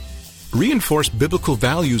Reinforce biblical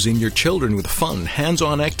values in your children with fun,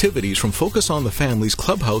 hands-on activities from Focus on the Family's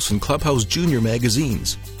Clubhouse and Clubhouse Junior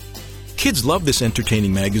magazines. Kids love this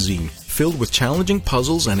entertaining magazine, filled with challenging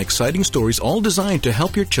puzzles and exciting stories, all designed to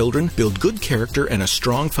help your children build good character and a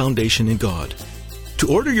strong foundation in God.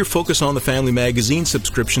 To order your Focus on the Family magazine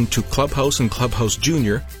subscription to Clubhouse and Clubhouse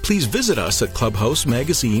Junior, please visit us at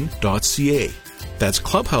clubhousemagazine.ca. That's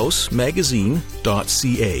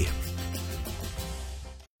clubhousemagazine.ca.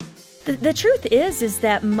 The truth is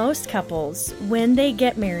that most couples, when they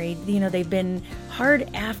get married, they've been hard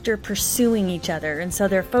after pursuing each other. And so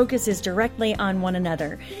their focus is directly on one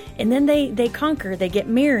another. And then they conquer, they get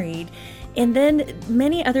married. And then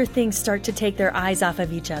many other things start to take their eyes off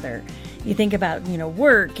of each other. You think about,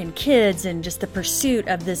 work and kids and just the pursuit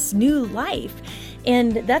of this new life.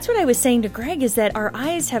 And that's what I was saying to Greg, is that our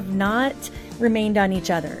eyes have not remained on each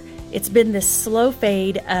other. It's been this slow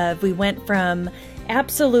fade of, we went from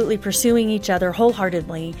absolutely pursuing each other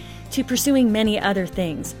wholeheartedly to pursuing many other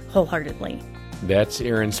things wholeheartedly. That's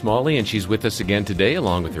Erin Smalley, and she's with us again today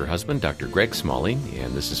along with her husband, Dr. Greg Smalley,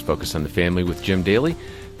 and this is Focus on the Family with Jim Daly.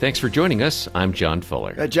 Thanks for joining us. I'm John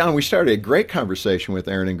Fuller. John, we started a great conversation with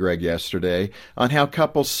Erin and Greg yesterday on how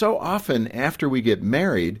couples so often after we get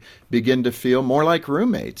married begin to feel more like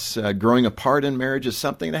roommates. Growing apart in marriage is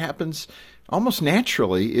something that happens almost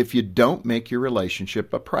naturally if you don't make your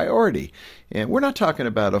relationship a priority. And we're not talking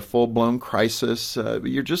about a full-blown crisis.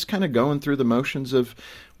 You're just kind of going through the motions of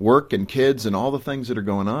work and kids and all the things that are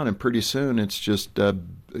going on, and pretty soon it's just a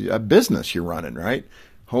business you're running, right?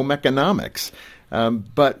 Home economics.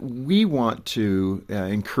 But we want to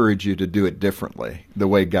encourage you to do it differently, the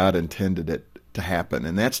way God intended it to happen,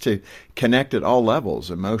 and that's to connect at all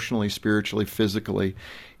levels, emotionally, spiritually, physically,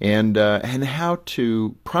 and how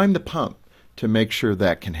to prime the pump to make sure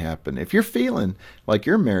that can happen. If you're feeling like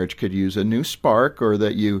your marriage could use a new spark, or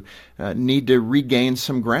that you need to regain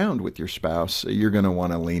some ground with your spouse, you're going to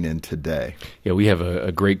want to lean in today. Yeah, we have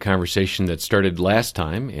a great conversation that started last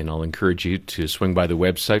time, and I'll encourage you to swing by the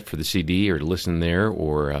website for the CD, or to listen there,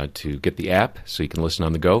 or to get the app so you can listen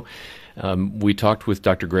on the go. We talked with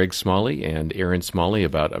Dr. Greg Smalley and Erin Smalley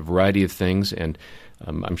about a variety of things, and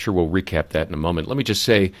I'm sure we'll recap that in a moment. Let me just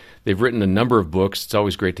say, they've written a number of books. It's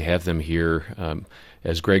always great to have them here.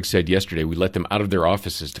 As Greg said yesterday, we let them out of their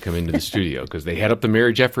offices to come into the studio because they head up the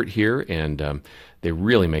marriage effort here, and they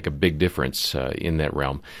really make a big difference in that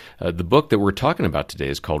realm. The book that we're talking about today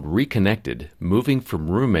is called Reconnected, Moving from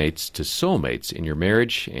Roommates to Soulmates in Your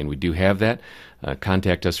Marriage, and we do have that.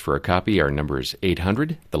 Contact us for a copy. Our number is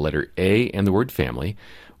 800, the letter A and the word family,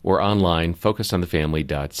 or online,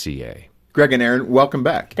 focusonthefamily.ca. Greg and Erin, welcome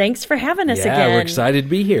back. Thanks for having us again. Yeah, we're excited to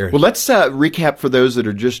be here. Well, let's recap for those that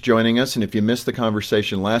are just joining us. And if you missed the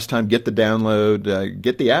conversation last time, get the download,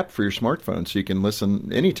 get the app for your smartphone so you can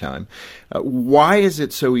listen anytime. Why is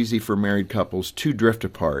it so easy for married couples to drift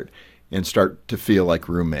apart and start to feel like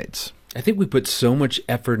roommates? I think we put so much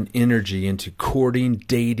effort and energy into courting,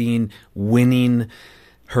 dating, winning,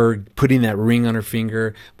 her putting that ring on her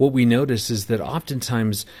finger. What we notice is that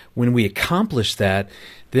oftentimes when we accomplish that,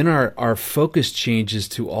 then our focus changes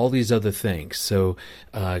to all these other things. So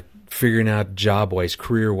figuring out job-wise,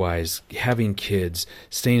 career-wise, having kids,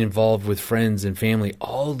 staying involved with friends and family,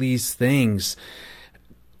 all these things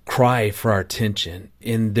cry for our attention.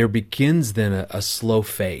 And there begins then a slow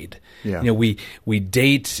fade. Yeah. We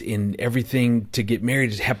date and everything to get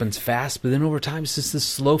married. It happens fast, but then over time it's just this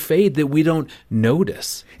slow fade that we don't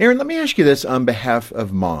notice. Erin, let me ask you this on behalf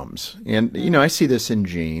of moms. And, I see this in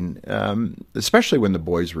Jean, especially when the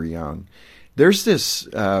boys were young. There's this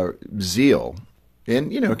zeal,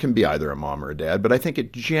 and, it can be either a mom or a dad, but I think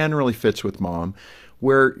it generally fits with mom,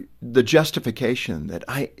 where the justification that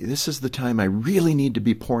this is the time I really need to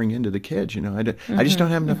be pouring into the kids. I just don't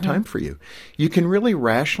have enough time for you. You can really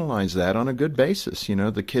rationalize that on a good basis.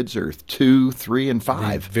 The kids are 2, 3, and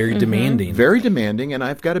 5. Very demanding. Very demanding, and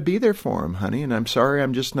I've got to be there for them, honey. And I'm sorry,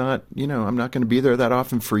 I'm just not, I'm not going to be there that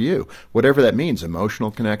often for you. Whatever that means, emotional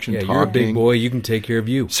connection, talking. You're a big boy, you can take care of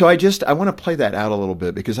you. So I want to play that out a little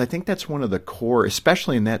bit, because I think that's one of the core,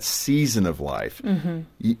 especially in that season of life.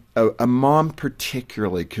 A mom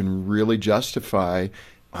particularly can really justify,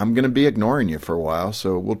 I'm going to be ignoring you for a while,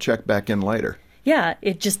 so we'll check back in later. Yeah,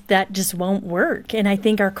 that just won't work. And I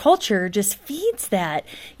think our culture just feeds that.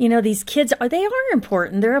 These kids they are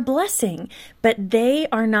important. They're a blessing, but they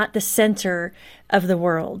are not the center of the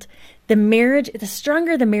world. The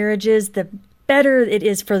stronger the marriage is, the better it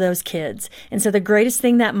is for those kids. And so the greatest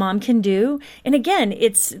thing that mom can do, and again,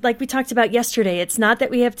 it's like we talked about yesterday, it's not that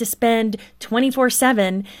we have to spend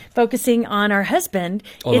 24/7 focusing on our husband.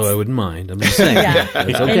 Although I wouldn't mind. I'm just saying. Yeah,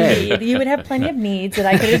 It's okay. and you would have plenty of needs that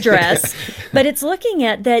I could address. But it's looking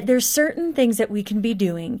at that there's certain things that we can be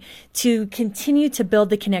doing to continue to build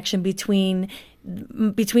the connection between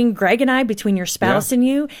Greg and I, between your spouse and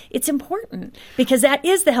you. It's important because that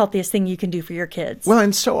is the healthiest thing you can do for your kids. Well,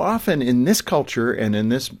 and so often in this culture and in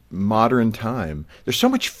this modern time, there's so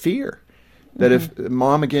much fear that if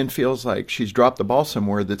mom again feels like she's dropped the ball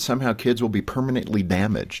somewhere, that somehow kids will be permanently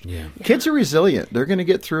damaged. Yeah. Kids are resilient. They're going to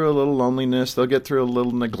get through a little loneliness. They'll get through a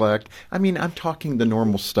little neglect. I mean, I'm talking the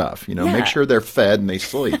normal stuff, make sure they're fed and they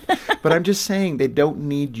sleep. But I'm just saying they don't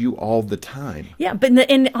need you all the time. Yeah, but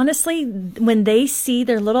and honestly, when they see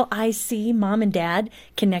their little eyes see mom and dad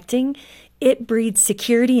connecting, it breeds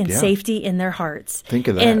security and safety in their hearts. Think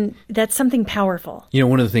of that. And that's something powerful.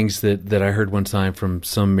 One of the things that I heard one time from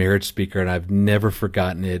some marriage speaker, and I've never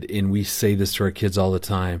forgotten it, and we say this to our kids all the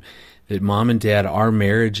time, that mom and dad, our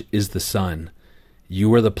marriage is the sun.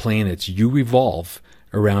 You are the planets. You revolve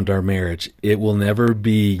around our marriage. It will never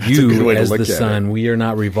be you as the sun. We are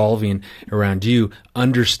not revolving around you.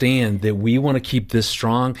 Understand that we want to keep this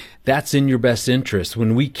strong. That's in your best interest.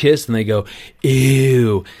 When we kiss and they go,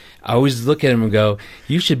 ew, I always look at them and go,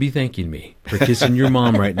 you should be thanking me for kissing your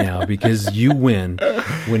mom right now because you win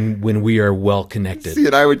when we are well connected. See,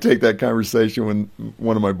 and I would take that conversation when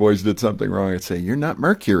one of my boys did something wrong. I'd say, you're not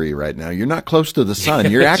Mercury right now. You're not close to the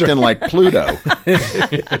sun. You're acting like Pluto.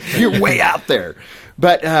 You're way out there.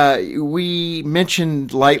 But we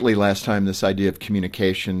mentioned lightly last time this idea of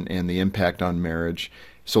communication and the impact on marriage.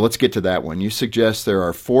 So let's get to that one. You suggest there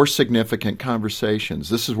are 4 significant conversations.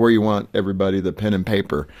 This is where you want everybody, the pen and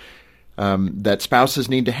paper, that spouses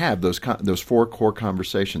need to have, those 4 core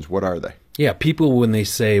conversations. What are they? Yeah, people, when they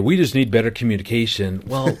say, we just need better communication,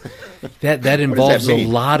 well, that involves a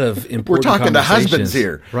lot of important We're talking to conversations. husbands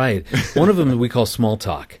here. Right. One of them we call small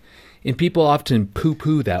talk. And people often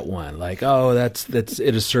poo-poo that one, like, oh, that's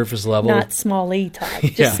at a surface level. Not small-y talk,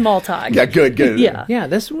 just small talk. Yeah, good. Yeah. Yeah,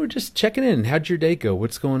 that's when we're just checking in. How'd your day go?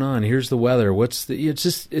 What's going on? Here's the weather.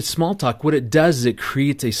 It's small talk. What it does is it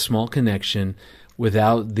creates a small connection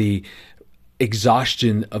without the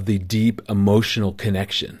exhaustion of the deep emotional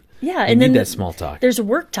connection. Yeah, you and need then that small talk. There's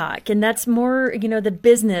work talk, and that's more, the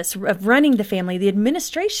business of running the family, the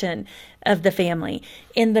administration of the family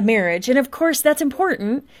in the marriage. And of course, that's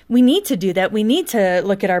important. We need to do that. We need to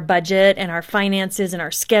look at our budget and our finances and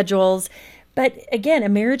our schedules. But again, a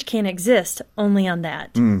marriage can't exist only on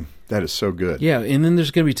that. That is so good. Yeah, and then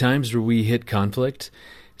there's going to be times where we hit conflict.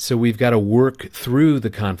 So we've got to work through the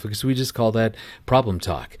conflict. So we just call that problem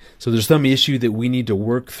talk. So there's some issue that we need to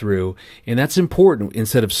work through, and that's important.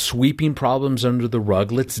 Instead of sweeping problems under the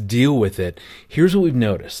rug, let's deal with it. Here's what we've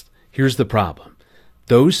noticed. Here's the problem.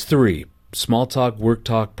 Those 3, small talk, work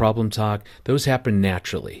talk, problem talk, those happen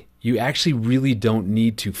naturally. You actually really don't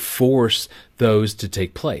need to force those to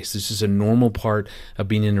take place. This is a normal part of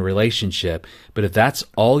being in a relationship. But if that's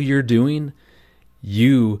all you're doing,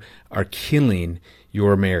 you are killing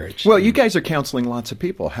your marriage. Well, you guys are counseling lots of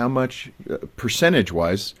people. How much,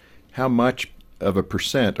 percentage-wise, how much of a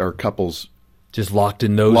percent are couples just locked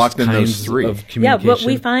in those kinds 3 of communication? Yeah, what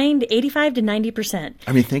we find 85 to 90%.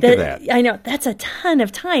 I mean, think of that. I know, that's a ton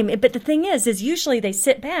of time. But the thing is usually they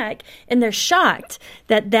sit back and they're shocked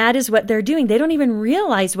that is what they're doing. They don't even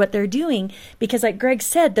realize what they're doing because, like Greg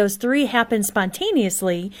said, those 3 happen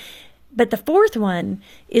spontaneously. But the 4th one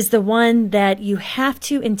is the one that you have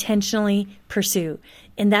to intentionally pursue.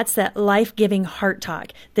 And that's that life-giving heart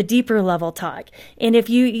talk, the deeper level talk. And if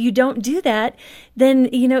you don't do that, then,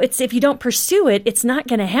 if you don't pursue it, it's not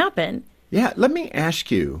going to happen. Yeah, let me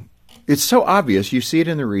ask you. It's so obvious. You see it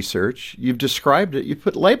in the research. You've described it. You've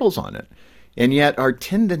put labels on it. And yet our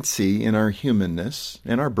tendency in our humanness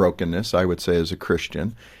and our brokenness, I would say as a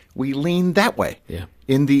Christian, we lean that way,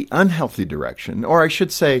 in the unhealthy direction. Or I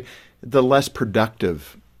should say, the less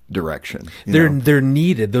productive direction. They're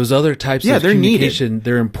needed. Those other types of communication, needed.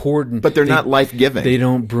 They're important. But they're not life-giving. They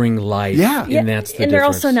don't bring life. Yeah. And that's the and difference. they're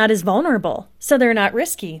also not as vulnerable. So they're not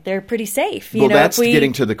risky. They're pretty safe. Well, that's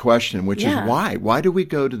getting to the question, which is Yeah. why? Why do we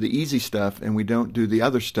go to the easy stuff and we don't do the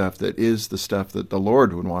other stuff that is the stuff that the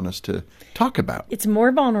Lord would want us to talk about? It's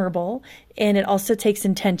more vulnerable, and it also takes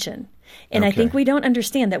intention. And I Okay. think we don't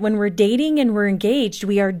understand that when we're dating and we're engaged,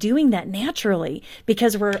 we are doing that naturally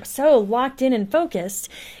because we're so locked in and focused.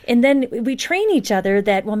 And then we train each other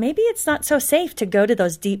that, well, maybe it's not so safe to go to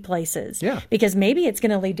those deep places. Yeah. Because maybe it's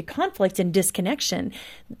going to lead to conflict and disconnection.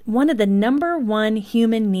 One of the number one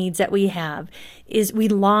human needs that we have is we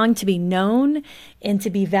long to be known and to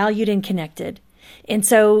be valued and connected. And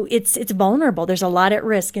so it's vulnerable. There's a lot at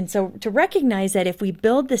risk. And so to recognize that if we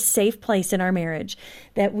build this safe place in our marriage,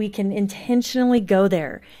 that we can intentionally go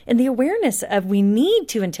there, and the awareness of we need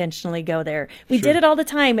to intentionally go there. We did it all the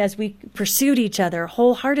time as we pursued each other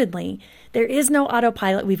wholeheartedly. There is no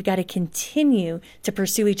autopilot. We've got to continue to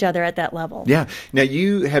pursue each other at that level. Yeah. Now,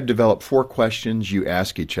 you have developed 4 questions you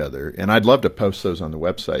ask each other, and I'd love to post those on the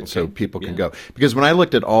website so people can go. Because when I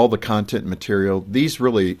looked at all the content and material, these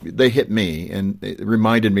really, they hit me, and it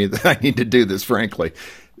reminded me that I need to do this, frankly.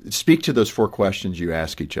 Speak to those 4 questions you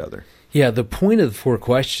ask each other. Yeah, the point of the 4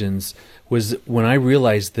 questions was when I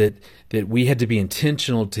realized that we had to be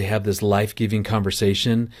intentional to have this life-giving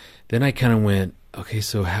conversation, then I kind of went, okay,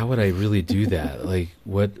 so how would I really do that? Like,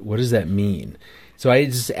 what does that mean? So I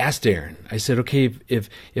just asked Erin. I said, okay, if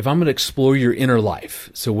I'm going to explore your inner life,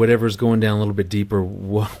 so whatever's going down a little bit deeper,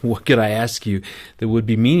 what could I ask you that would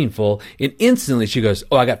be meaningful? And instantly she goes,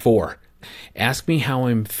 oh, I got 4. Ask me how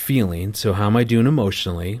I'm feeling. So how am I doing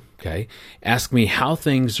emotionally? Okay. Ask me how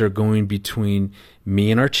things are going between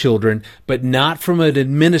me and our children, but not from an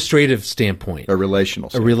administrative standpoint. A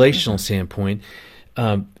relational Standpoint.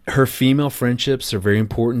 Her female friendships are very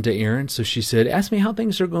important to Erin. So she said, ask me how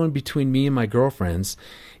things are going between me and my girlfriends.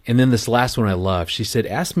 And then this last one I love. She said,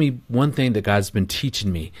 ask me one thing that God's been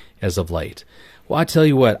teaching me as of late. Well, I tell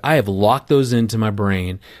you what, I have locked those into my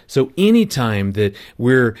brain. So anytime that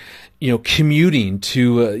we're, commuting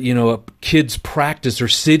to, a kid's practice or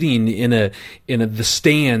sitting in the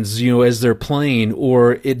stands, as they're playing,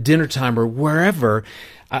 or at dinner time or wherever,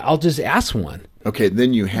 I'll just ask one. Okay,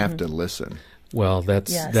 then you have to listen. Well,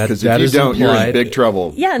 Yes. Because if you don't, you're in big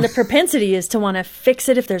trouble. Yeah, and the propensity is to want to fix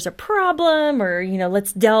it if there's a problem, or,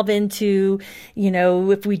 let's delve into,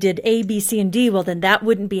 if we did A, B, C, and D, well, then that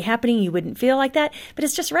wouldn't be happening. You wouldn't feel like that. But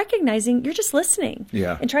it's just recognizing you're just listening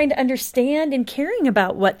and trying to understand and caring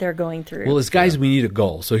about what they're going through. Well, as guys, we need a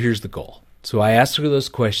goal. So here's the goal. So I asked her those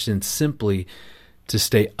questions simply to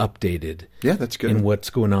stay updated. Yeah, that's good. In what's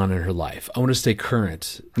going on in her life. I want to stay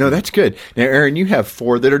current. No, that's good. Now, Erin, you have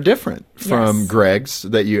 4 that are different from Yes. Greg's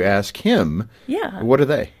that you ask him. Yeah. What are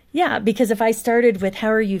they? Yeah, because if I started with how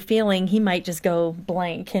are you feeling, he might just go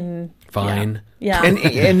blank and Fine. Yeah.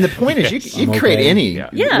 And the point is, you can create okay. any.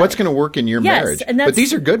 Yeah. What's going to work in your Yes, marriage? and But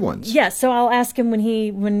these are good ones. Yes, so I'll ask him when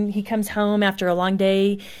he comes home after a long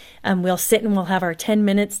day. We'll sit and we'll have our 10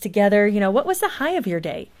 minutes together. What was the high of your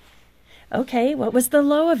day? Okay, what was the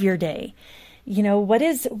low of your day? What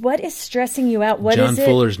is stressing you out? What John is it?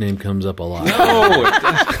 Fuller's name comes up a lot.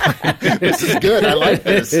 This is good. I like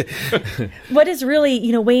this. What is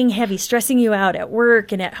really, weighing heavy, stressing you out at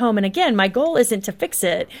work and at home? And again, my goal isn't to fix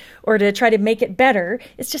it or to try to make it better.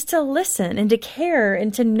 It's just to listen and to care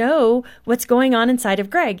and to know what's going on inside of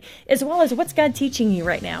Greg, as well as what's God teaching you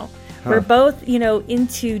right now. We're both,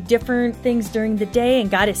 into different things during the day, and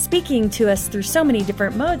God is speaking to us through so many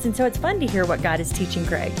different modes. And so it's fun to hear what God is teaching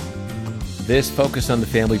Greg. This Focus on the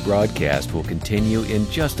Family broadcast will continue in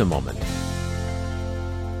just a moment.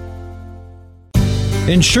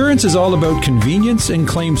 Insurance is all about convenience and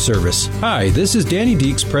claim service. Hi, this is Danny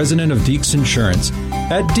Deeks, president of Deeks Insurance.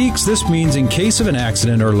 At Deeks, this means in case of an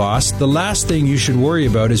accident or loss, the last thing you should worry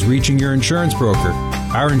about is reaching your insurance broker.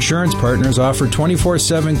 Our insurance partners offer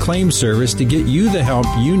 24/7 claim service to get you the help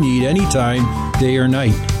you need anytime, day or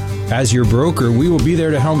night. As your broker, we will be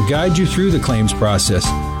there to help guide you through the claims process.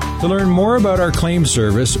 To learn more about our claim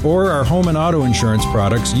service or our home and auto insurance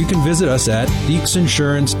products, you can visit us at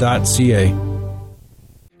deeksinsurance.ca.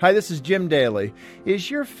 Hi, this is Jim Daly. Is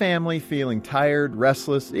your family feeling tired,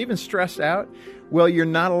 restless, even stressed out? Well, you're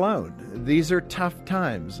not alone. These are tough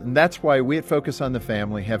times, and that's why we at Focus on the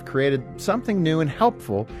Family have created something new and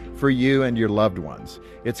helpful for you and your loved ones.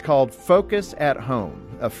 It's called Focus at Home,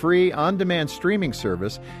 a free on-demand streaming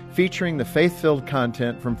service featuring the faith-filled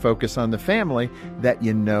content from Focus on the Family that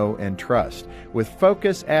you know and trust. With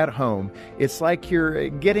Focus at Home, it's like you're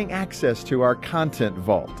getting access to our content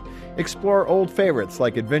vault. Explore old favorites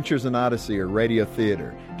like Adventures in Odyssey or Radio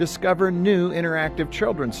Theater. Discover new interactive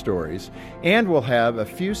children's stories. And we'll have a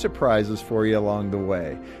few surprises for you along the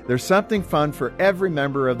way. There's something fun for every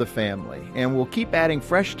member of the family. And we'll keep adding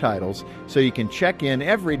fresh titles so you can check in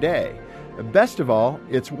every day. Best of all,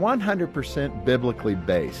 it's 100% biblically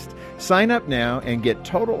based. Sign up now and get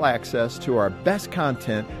total access to our best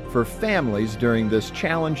content for families during this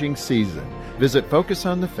challenging season. Visit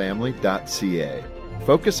FocusOnTheFamily.ca.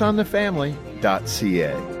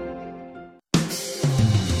 FocusOnTheFamily.ca.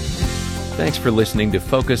 Thanks for listening to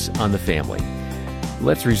Focus on the Family.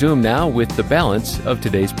 Let's resume now with the balance of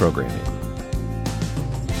today's programming.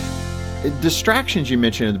 Distractions you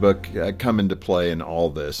mentioned in the book come into play in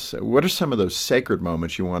all this. What are some of those sacred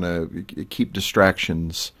moments you want to keep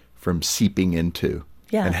distractions from seeping into?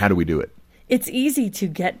 Yeah. And how do we do it? It's easy to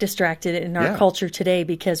get distracted in our culture today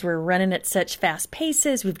because we're running at such fast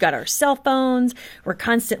paces. We've got our cell phones. We're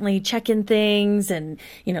constantly checking things and,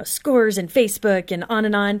 scores and Facebook and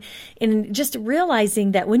on. And just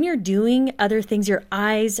realizing that when you're doing other things, your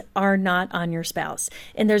eyes are not on your spouse.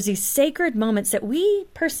 And there's these sacred moments that we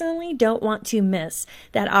personally don't want to miss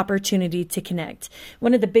that opportunity to connect.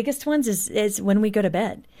 One of the biggest ones is when we go to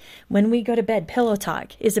bed. When we go to bed, pillow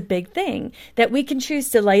talk is a big thing that we can choose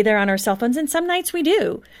to lay there on our cell phones. And some nights we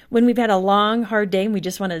do when we've had a long, hard day and we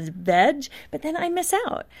just want to veg. But then I miss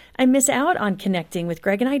out. I miss out on connecting with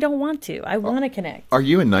Greg, and I don't want to. I want to connect. Are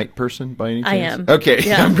you a night person by any chance? I am. Okay.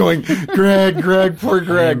 Yeah. I'm going, Greg, poor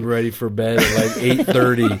Greg. I'm ready for bed at like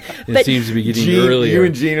 8:30. It seems to be getting earlier. You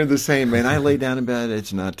and Gene are the same, man. I lay down in bed.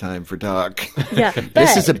 It's not time for talk. Yeah,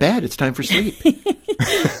 This is a bed. It's time for sleep.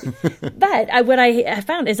 But what I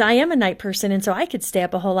found is I am a night person, and so I could stay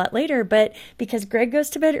up a whole lot later. But because Greg goes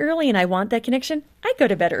to bed early and I want that connection, I go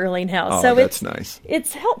to bed early now. Oh, so that's nice.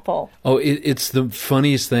 It's helpful. Oh, it's the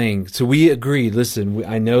funniest thing. So we agreed. Listen,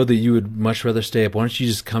 I know that you would much rather stay up. Why don't you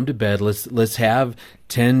just come to bed? Let's have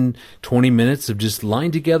 10, 20 minutes of just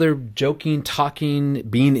lying together, joking, talking,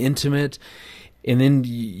 being intimate. And then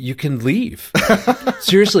you can leave.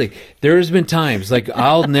 Seriously, there has been times, like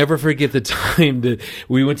I'll never forget the time that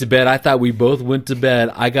we went to bed. I thought we both went to bed.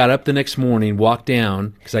 I got up the next morning, walked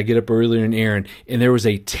down, because I get up earlier than Aaron, and there was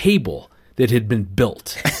a table that had been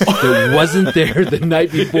built that wasn't there the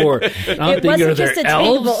night before. And I'm thinking, are there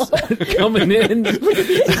elves coming in?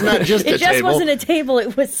 It's not just a table. It just wasn't a table.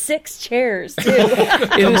 It was 6 chairs, too.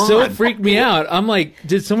 And so it freaked me out. I'm like,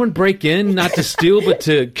 did someone break in, not to steal, but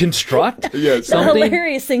to construct Yes. The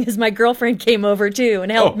hilarious thing is my girlfriend came over, too, and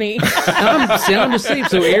helped me. I'm sound asleep.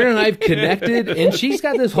 So Aaron and I have connected, and she's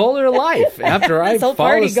got this whole other life after I this whole fall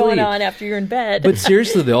party asleep. going on after you're in bed. But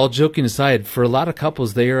seriously, all joking aside, for a lot of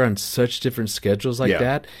couples, they are on such different schedules like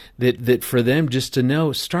that for them just to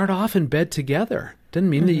know, start off in bed together. Doesn't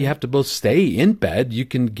mean that you have to both stay in bed. You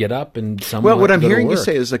can get up and somewhat. Well, what I'm go to hearing you work.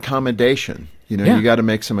 say is accommodation. You got to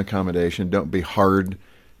make some accommodation. Don't be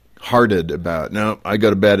hard-hearted about, no, I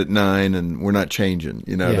go to bed at 9 and we're not changing,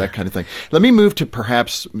 that kind of thing. Let me move to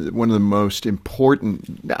perhaps one of the most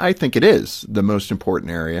important, I think it is the most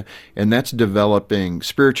important area, and that's developing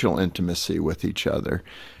spiritual intimacy with each other.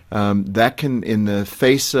 That can, in the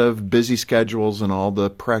face of busy schedules and all the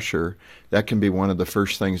pressure, that can be one of the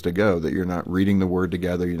first things to go, that you're not reading the Word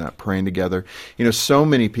together, you're not praying together. So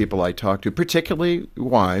many people I talk to, particularly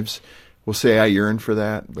wives, will say, I yearn for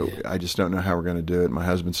that, but I just don't know how we're going to do it. My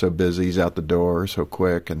husband's so busy, he's out the door so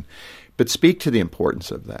quick. But speak to the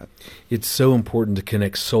importance of that. It's so important to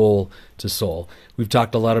connect soul to soul. We've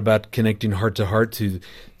talked a lot about connecting heart to heart to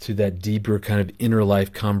that deeper kind of inner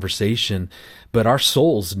life conversation, but our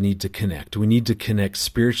souls need to connect. We need to connect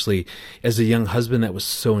spiritually. As a young husband, that was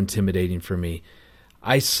so intimidating for me.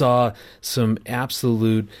 I saw some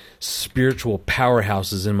absolute spiritual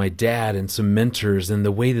powerhouses in my dad and some mentors, and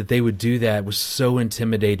the way that they would do that was so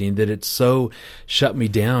intimidating that it so shut me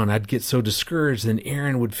down. I'd get so discouraged, and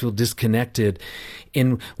Aaron would feel disconnected.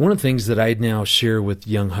 And one of the things that I now share with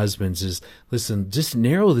young husbands is, listen, just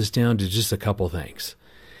narrow this down to just a couple things,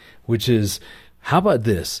 which is, how about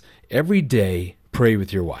this? Every day, pray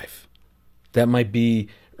with your wife. That might be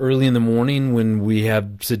early in the morning when we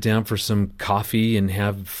sit down for some coffee and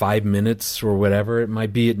have 5 minutes or whatever. It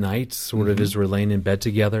might be at night, sort of as we're laying in bed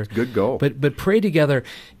together. Good goal. But pray together,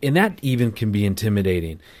 and that even can be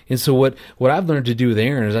intimidating. And so what I've learned to do with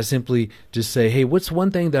Aaron is I simply just say, hey, what's one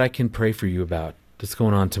thing that I can pray for you about that's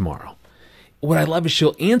going on tomorrow? What I love is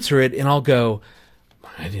she'll answer it, and I'll go,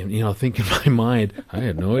 I didn't, think in my mind, I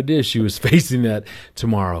had no idea she was facing that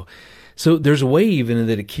tomorrow. So there's a way even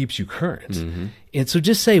that it keeps you current. Mm-hmm. And so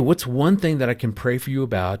just say, what's one thing that I can pray for you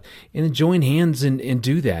about? And then join hands and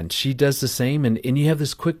do that. And she does the same. And you have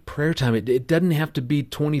this quick prayer time. It doesn't have to be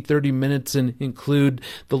 20, 30 minutes and include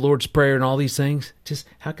the Lord's Prayer and all these things. Just,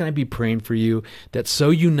 how can I be praying for you? That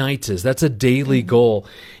so unites us. That's a daily goal.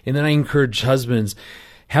 And then I encourage husbands,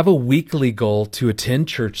 have a weekly goal to attend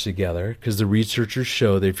church together, because the researchers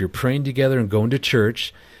show that if you're praying together and going to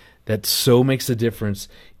church, that so makes a difference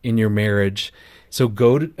in your marriage. So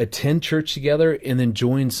go to attend church together and then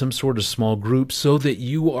join some sort of small group so that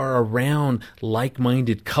you are around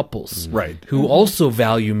like-minded couples who also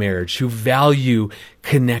value marriage, who value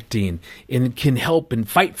connecting and can help and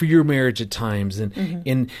fight for your marriage at times.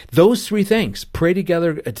 And those three things, pray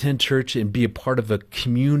together, attend church, and be a part of a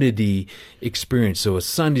community experience. So a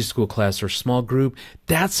Sunday school class or small group,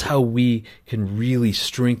 that's how we can really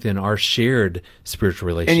strengthen our shared spiritual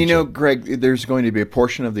relationship. And Greg, there's going to be a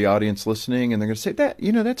portion of the audience listening, and they're going to say,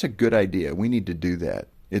 that's a good idea. We need to do that.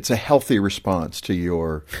 It's a healthy response to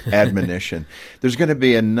your admonition. There's going to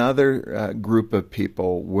be another group of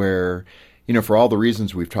people where, for all the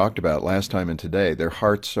reasons we've talked about last time and today, their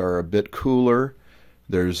hearts are a bit cooler.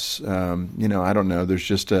 There's, I don't know, there's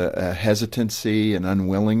just a hesitancy and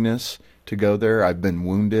unwillingness to go there. I've been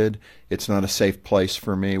wounded. It's not a safe place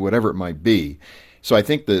for me, whatever it might be. So I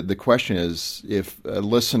think the question is, if a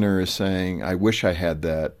listener is saying, I wish I had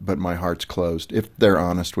that, but my heart's closed, if they're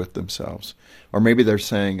honest with themselves. Or maybe they're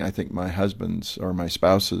saying, I think my husband's or my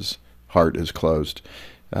spouse's heart is closed.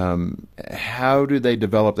 How do they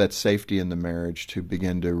develop that safety in the marriage to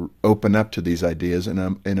begin to open up to these ideas in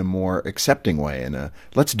a more accepting way, in a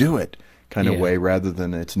let's do it kind of way, rather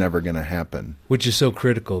than it's never going to happen? Which is so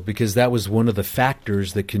critical, because that was one of the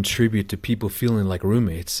factors that contribute to people feeling like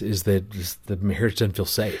roommates, is that the marriage doesn't feel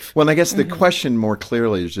safe. Well, and I guess the question more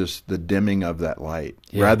clearly is just the dimming of that light,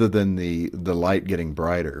 rather than the light getting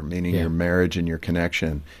brighter, meaning your marriage and your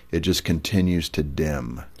connection, it just continues to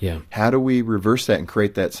dim. Yeah. How do we reverse that and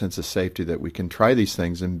create that sense of safety that we can try these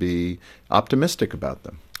things and be optimistic about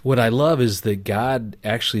them? What I love is that God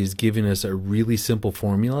actually is giving us a really simple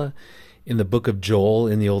formula. In the book of Joel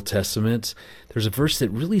in the Old Testament, there's a verse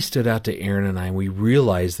that really stood out to Aaron and I, and we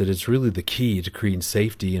realized that it's really the key to creating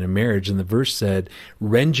safety in a marriage. And the verse said,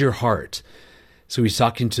 rend your heart. So he's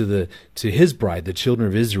talking to his bride, the children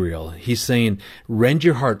of Israel. He's saying, rend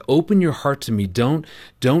your heart, open your heart to me. Don't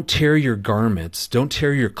tear your garments, don't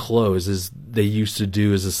tear your clothes, as they used to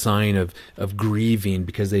do as a sign of grieving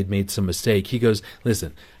because they'd made some mistake. He goes,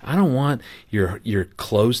 listen, I don't want your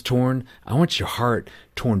clothes torn. I want your heart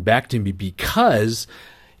torn back to me, because,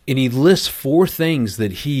 and he lists 4 things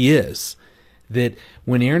that he is. That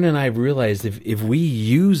when Aaron and I realized if we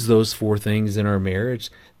use those 4 things in our marriage,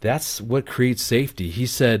 that's what creates safety. He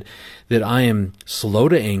said that I am slow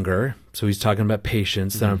to anger, so he's talking about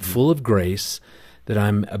patience, that I'm full of grace, that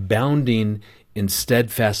I'm abounding in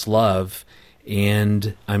steadfast love,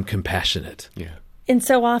 and I'm compassionate. Yeah. And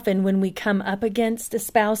so often when we come up against a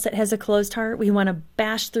spouse that has a closed heart, we want to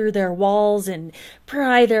bash through their walls and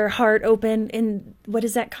pry their heart open. And what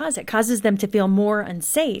does that cause? It causes them to feel more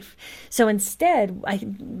unsafe. So instead,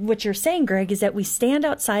 what you're saying, Greg, is that we stand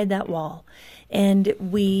outside that wall and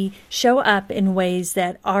we show up in ways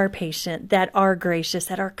that are patient, that are gracious,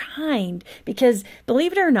 that are kind. Because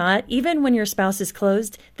believe it or not, even when your spouse is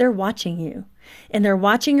closed, they're watching you. And they're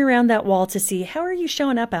watching around that wall to see, how are you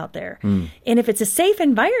showing up out there? And if it's a safe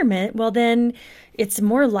environment, well, then it's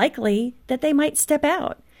more likely that they might step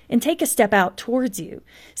out and take a step out towards you.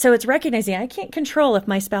 So it's recognizing I can't control if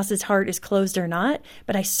my spouse's heart is closed or not,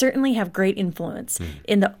 but I certainly have great influence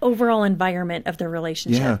in the overall environment of the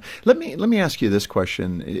relationship. Yeah. Let me ask you this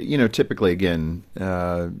question. Typically, again,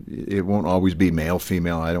 it won't always be male,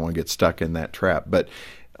 female. I don't want to get stuck in that trap. But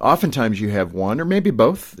oftentimes you have one or maybe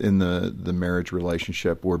both in the marriage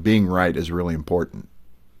relationship where being right is really important.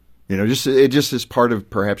 It just is part of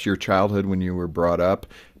perhaps your childhood when you were brought up,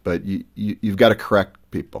 but you've got to correct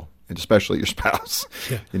people, and especially your spouse.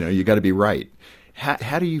 Yeah. You got to be right.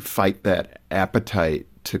 How do you fight that appetite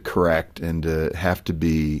to correct and to have to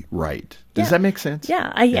be right? Does that make sense?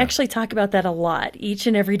 Yeah, I actually talk about that a lot each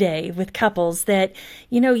and every day with couples that,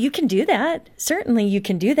 you can do that. Certainly you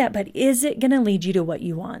can do that, but is it going to lead you to what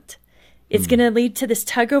you want? It's going to lead to this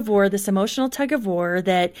tug of war, this emotional tug of war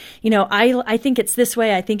that, I think it's this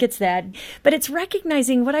way, I think it's that. But it's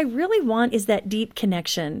recognizing what I really want is that deep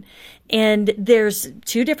connection. And there's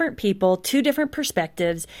 2 different people, 2 different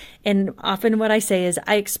perspectives. And often what I say is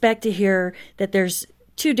I expect to hear that there's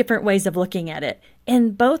 2 different ways of looking at it.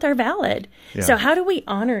 And both are valid. Yeah. So how do we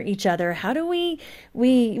honor each other? How do we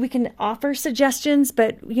can offer suggestions,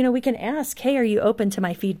 but we can ask, hey, are you open to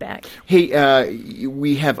my feedback? Hey,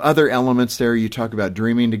 we have other elements there. You talk about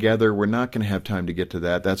dreaming together. We're not going to have time to get to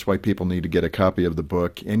that. That's why people need to get a copy of the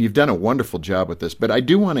book. And you've done a wonderful job with this. But I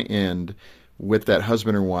do want to end with that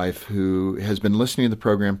husband or wife who has been listening to the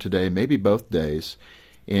program today, maybe both days,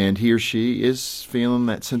 and he or she is feeling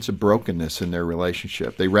that sense of brokenness in their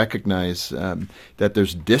relationship. They recognize that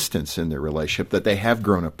there's distance in their relationship, that they have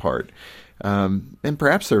grown apart. And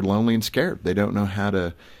perhaps they're lonely and scared. They don't know how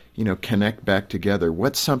to connect back together,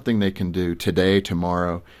 what's something they can do today,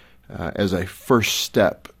 tomorrow, as a first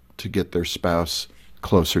step to get their spouse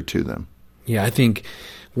closer to them? Yeah, I think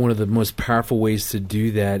one of the most powerful ways to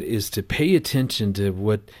do that is to pay attention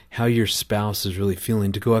to how your spouse is really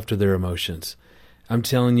feeling, to go after their emotions. I'm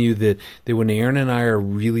telling you that when Aaron and I are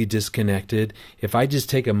really disconnected, if I just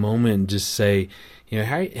take a moment and just say,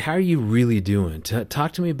 how are you really doing?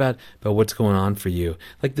 Talk to me about what's going on for you.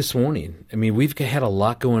 Like this morning, I mean, we've had a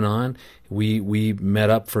lot going on. We met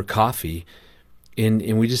up for coffee,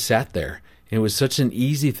 and we just sat there. And it was such an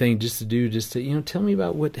easy thing just to do, tell me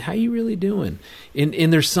about how you really doing.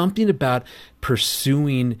 And there's something about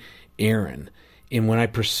pursuing Erin. And when I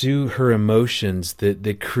pursue her emotions,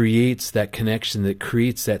 that creates that connection, that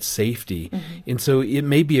creates that safety. Mm-hmm. And so it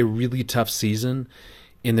may be a really tough season,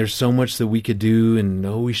 and there's so much that we could do, and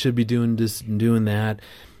we should be doing this and doing that.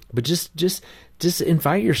 But just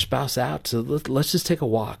invite your spouse out. So let's just take a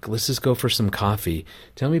walk. Let's just go for some coffee.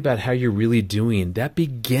 Tell me about how you're really doing. That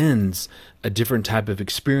begins a different type of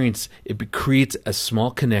experience. It creates a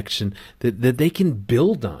small connection that they can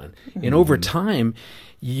build on. Mm-hmm. And over time,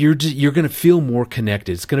 you're going to feel more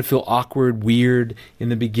connected. It's going to feel awkward, weird in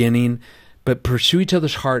the beginning, but pursue each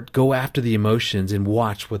other's heart, go after the emotions, and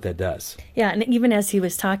watch what that does. Yeah, and even as he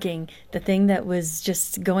was talking, the thing that was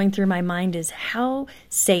just going through my mind is how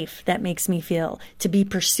safe that makes me feel to be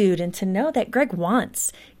pursued and to know that Greg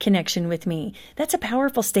wants connection with me. That's a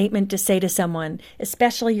powerful statement to say to someone,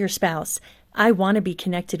 especially your spouse. I want to be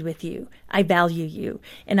connected with you. I value you.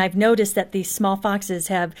 And I've noticed that these small foxes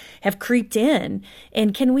have creeped in.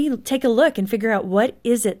 And can we take a look and figure out what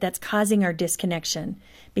is it that's causing our disconnection?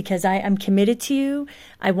 Because I'm committed to you.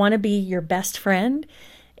 I want to be your best friend.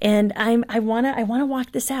 And I want to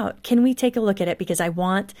walk this out. Can we take a look at it? Because I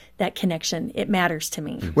want that connection. It matters to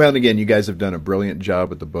me. Well, and again, you guys have done a brilliant job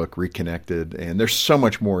with the book, Reconnected, and there's so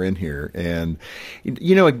much more in here. And,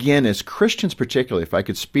 again, as Christians particularly, if I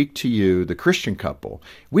could speak to you, the Christian couple,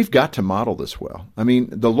 we've got to model this well. I mean,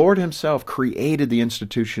 the Lord himself created the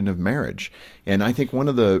institution of marriage. And I think one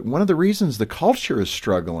of the reasons the culture is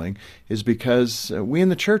struggling is because we in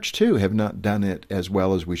the church, too, have not done it as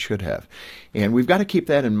well as we should have. And we've got to keep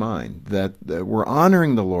that in mind, that we're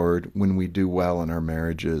honoring the Lord when we do well in our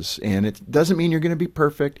marriages. And it doesn't mean you're going to be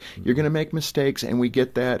perfect. You're going to make mistakes, and we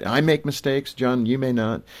get that. I make mistakes. John, you may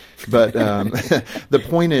not. But the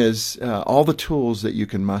point is all the tools that you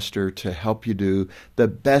can muster to help you do the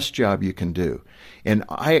best job you can do. And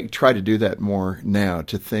I try to do that more now,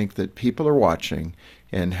 to think that people are watching,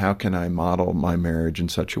 and how can I model my marriage in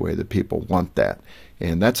such a way that people want that?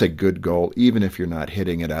 And that's a good goal, even if you're not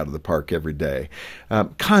hitting it out of the park every day.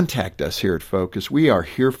 Contact us here at Focus. We are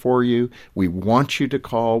here for you. We want you to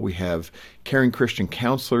call. We have caring Christian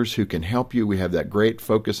counselors who can help you. We have that great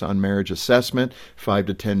Focus on Marriage assessment, 5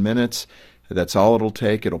 to 10 minutes. That's all it'll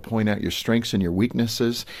take. It'll point out your strengths and your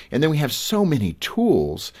weaknesses. And then we have so many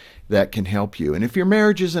tools that can help you. And if your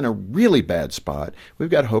marriage is in a really bad spot, we've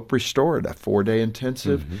got Hope Restored, a 4-day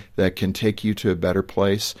intensive that can take you to a better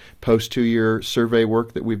place. Post 2-year survey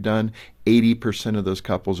work that we've done, 80% of those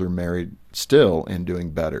couples are married still and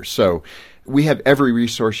doing better. So we have every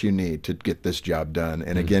resource you need to get this job done.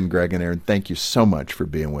 And again, Greg and Erin, thank you so much for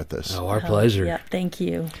being with us. Oh, our pleasure. Yeah, thank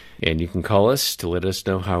you. And you can call us to let us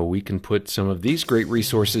know how we can put some of these great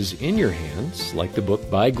resources in your hands, like the book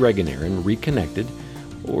by Greg and Erin, Reconnected,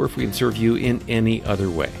 or if we can serve you in any other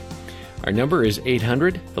way. Our number is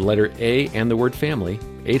 800, the letter A and the word family,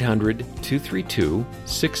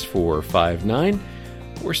 800-232-6459,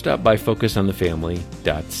 or stop by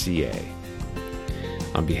focusonthefamily.ca.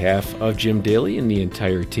 On behalf of Jim Daly and the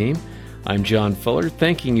entire team, I'm John Fuller,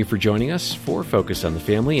 thanking you for joining us for Focus on the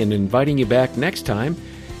Family and inviting you back next time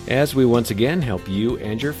as we once again help you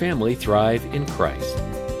and your family thrive in Christ.